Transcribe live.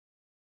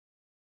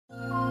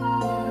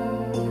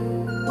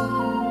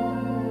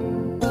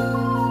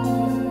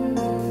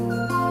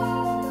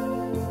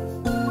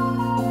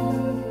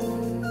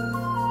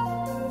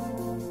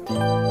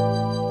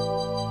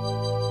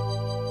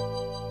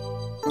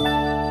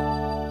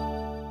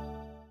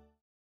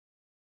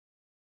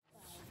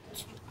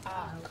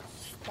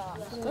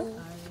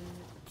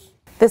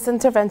This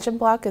intervention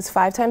block is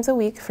 5 times a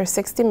week for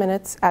 60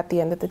 minutes at the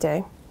end of the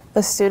day.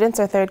 The students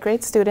are 3rd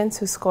grade students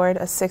who scored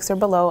a 6 or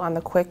below on the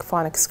Quick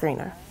Phonics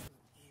Screener.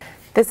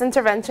 This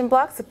intervention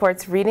block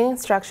supports reading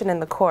instruction in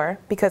the core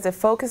because it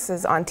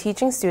focuses on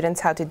teaching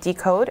students how to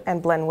decode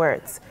and blend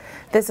words.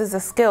 This is a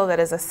skill that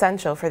is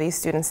essential for these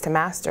students to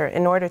master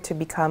in order to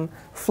become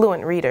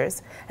fluent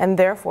readers, and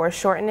therefore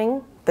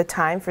shortening the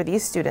time for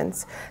these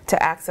students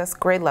to access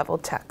grade-level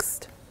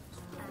text.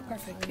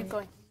 Perfect. Keep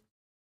going.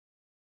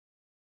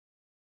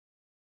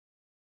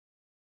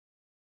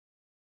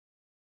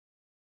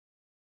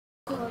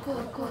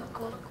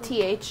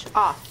 TH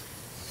off.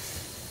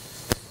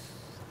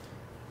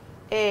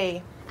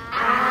 A.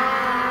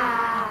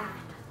 Ah.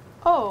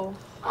 O.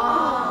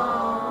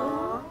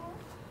 Oh.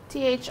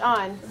 TH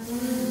on.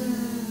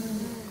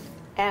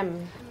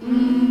 M.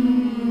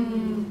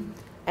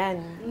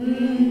 N.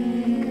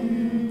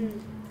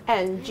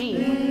 N.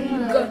 G.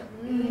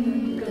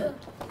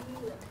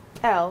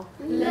 L.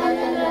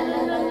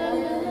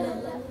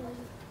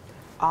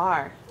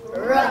 R.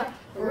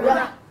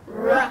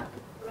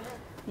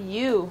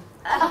 U.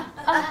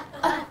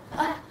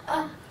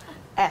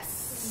 S.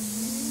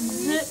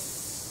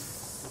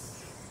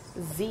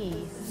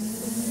 Z.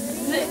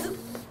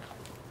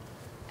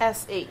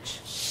 SH.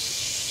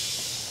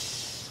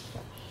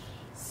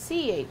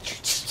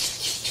 CH.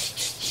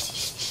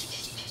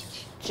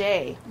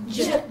 J.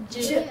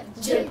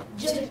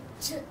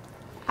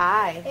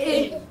 I.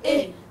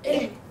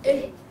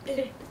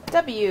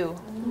 W.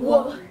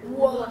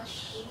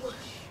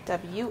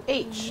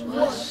 WH.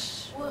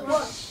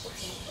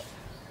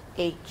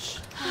 H.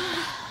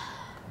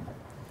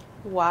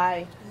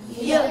 Y.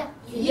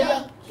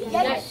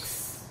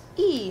 X.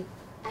 E.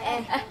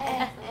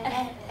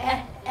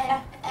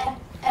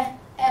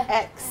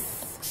 X.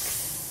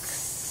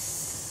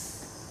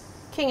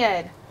 King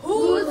Ed.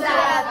 Who's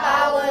that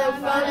vowel in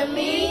front of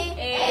me?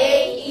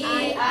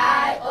 A-E-I-O-U.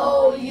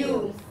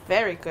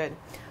 Very good.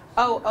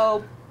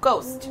 O-O,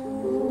 ghost.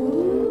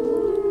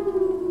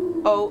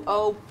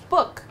 O-O,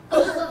 book.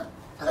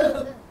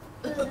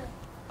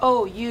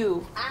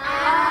 O-U.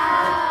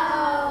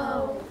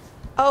 Ow.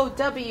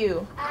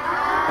 O-W.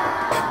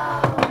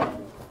 Ow.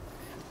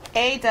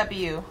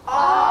 A-W.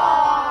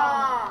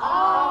 Awful.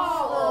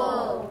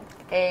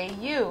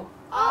 A-U.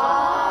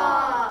 Awful.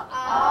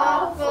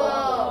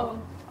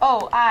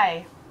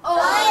 O-I.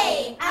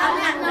 Oi, I'm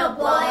not no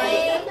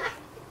boy.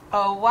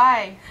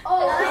 O-Y.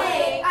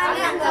 Oi, I'm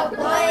not no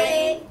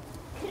boy.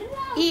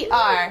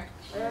 E-R.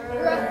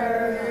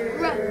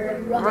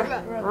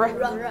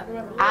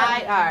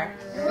 I-R.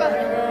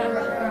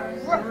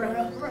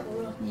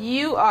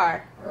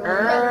 U-R.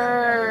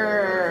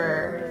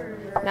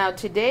 Now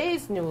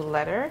today's new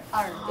letter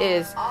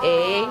is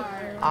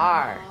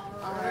A-R.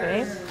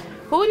 Okay.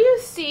 Who do you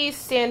see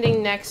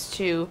standing next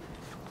to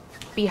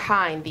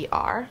behind the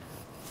R?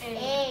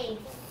 A.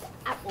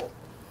 Apple.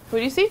 Who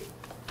do you see?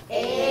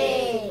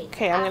 A.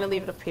 Okay, I'm going to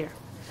leave it up here.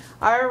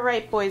 All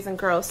right, boys and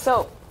girls.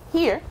 So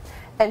here,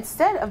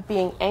 instead of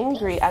being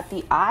angry at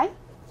the I,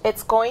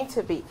 it's going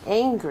to be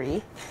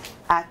angry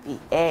at the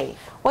A.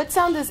 What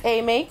sound does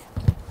A make?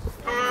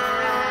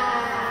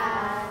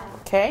 Ah.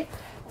 Okay,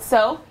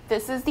 so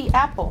this is the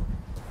apple.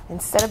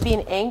 Instead of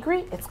being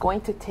angry, it's going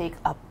to take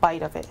a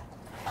bite of it.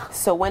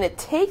 So when it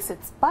takes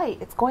its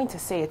bite, it's going to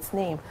say its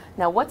name.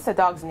 Now, what's the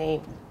dog's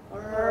name?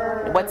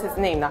 What's his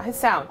name? Not his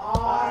sound.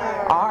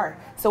 R. R.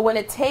 So when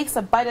it takes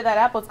a bite of that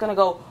apple, it's going to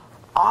go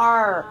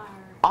R.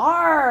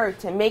 R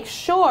to make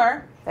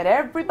sure that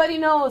everybody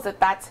knows that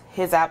that's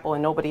his apple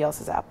and nobody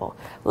else's apple.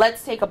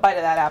 Let's take a bite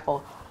of that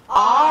apple.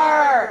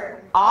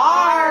 R.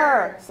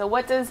 R. So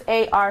what does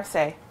A-R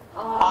say?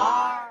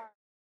 R.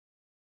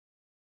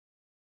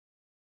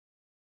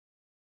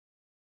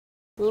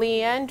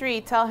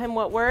 Leandri, tell him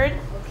what word?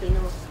 Okay,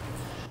 no.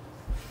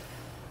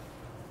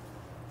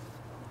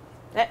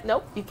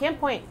 Nope, you can't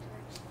point.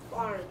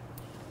 Farm.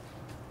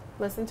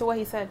 Listen to what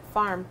he said.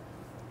 Farm.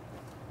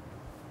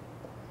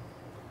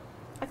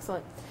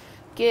 Excellent.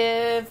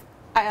 Give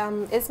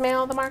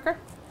Ismail the marker.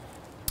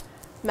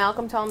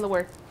 Malcolm, tell him the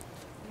word.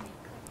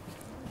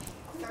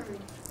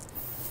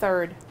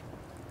 Third.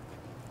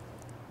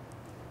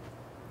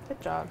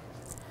 Good job.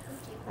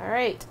 All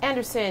right.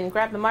 Anderson,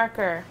 grab the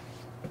marker.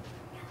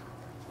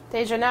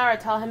 Dejanara,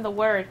 tell him the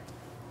word.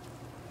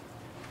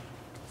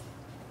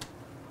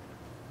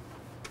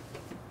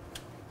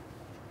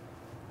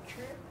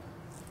 Chirp.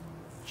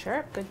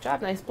 Chirp. Good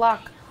job. Nice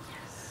block.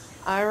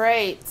 All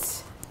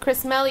right.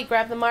 Chris Melly,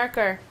 grab the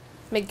marker.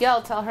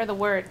 Miguel, tell her the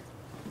word.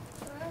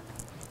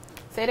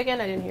 Say it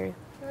again. I didn't hear you.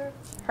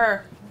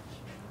 Her.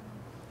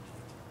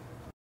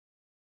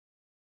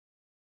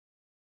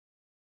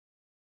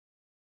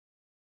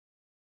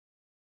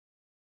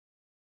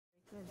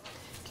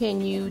 Can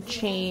you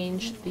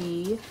change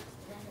the,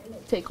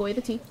 take away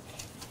the T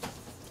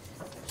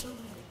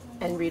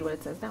and read what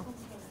it says now?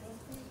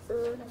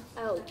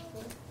 Out.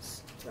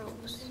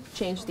 Strokes.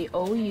 Change the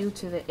OU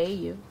to the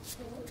AU.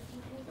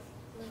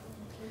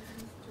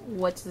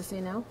 What does it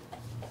say now?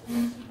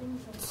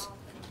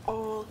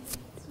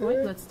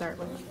 Wait, let's start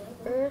with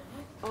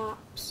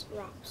Taps.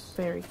 Rocks.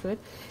 Very good.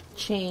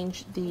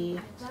 Change the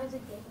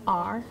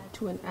R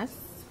to an S.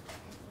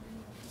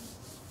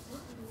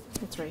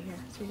 It's right here.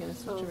 So you're going to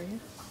switch over here.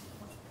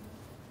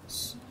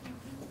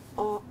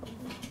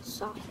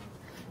 Soft.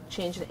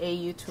 Change the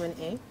AU to an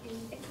A.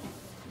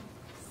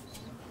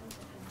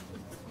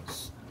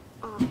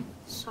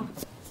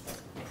 Soft.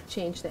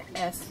 Change the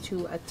S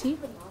to a T.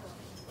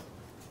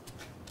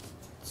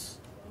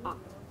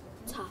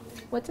 Top.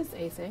 What does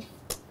A say?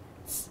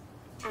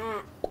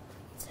 Tap.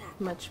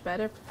 Much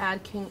better.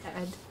 Add King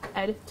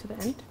Ed to the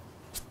end.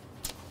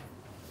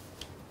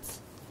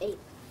 Tape.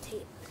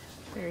 Tape.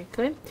 Very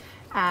good.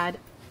 Add,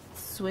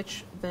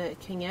 switch the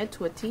King Ed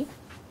to a T.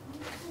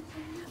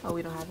 Oh,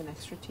 we don't have an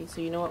extra T, so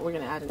you know what? We're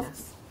going to add an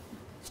S.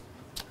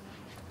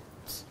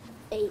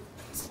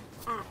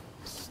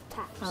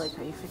 Taps. I like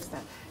how you fixed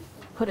that.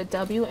 Put a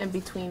W in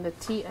between the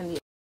T and the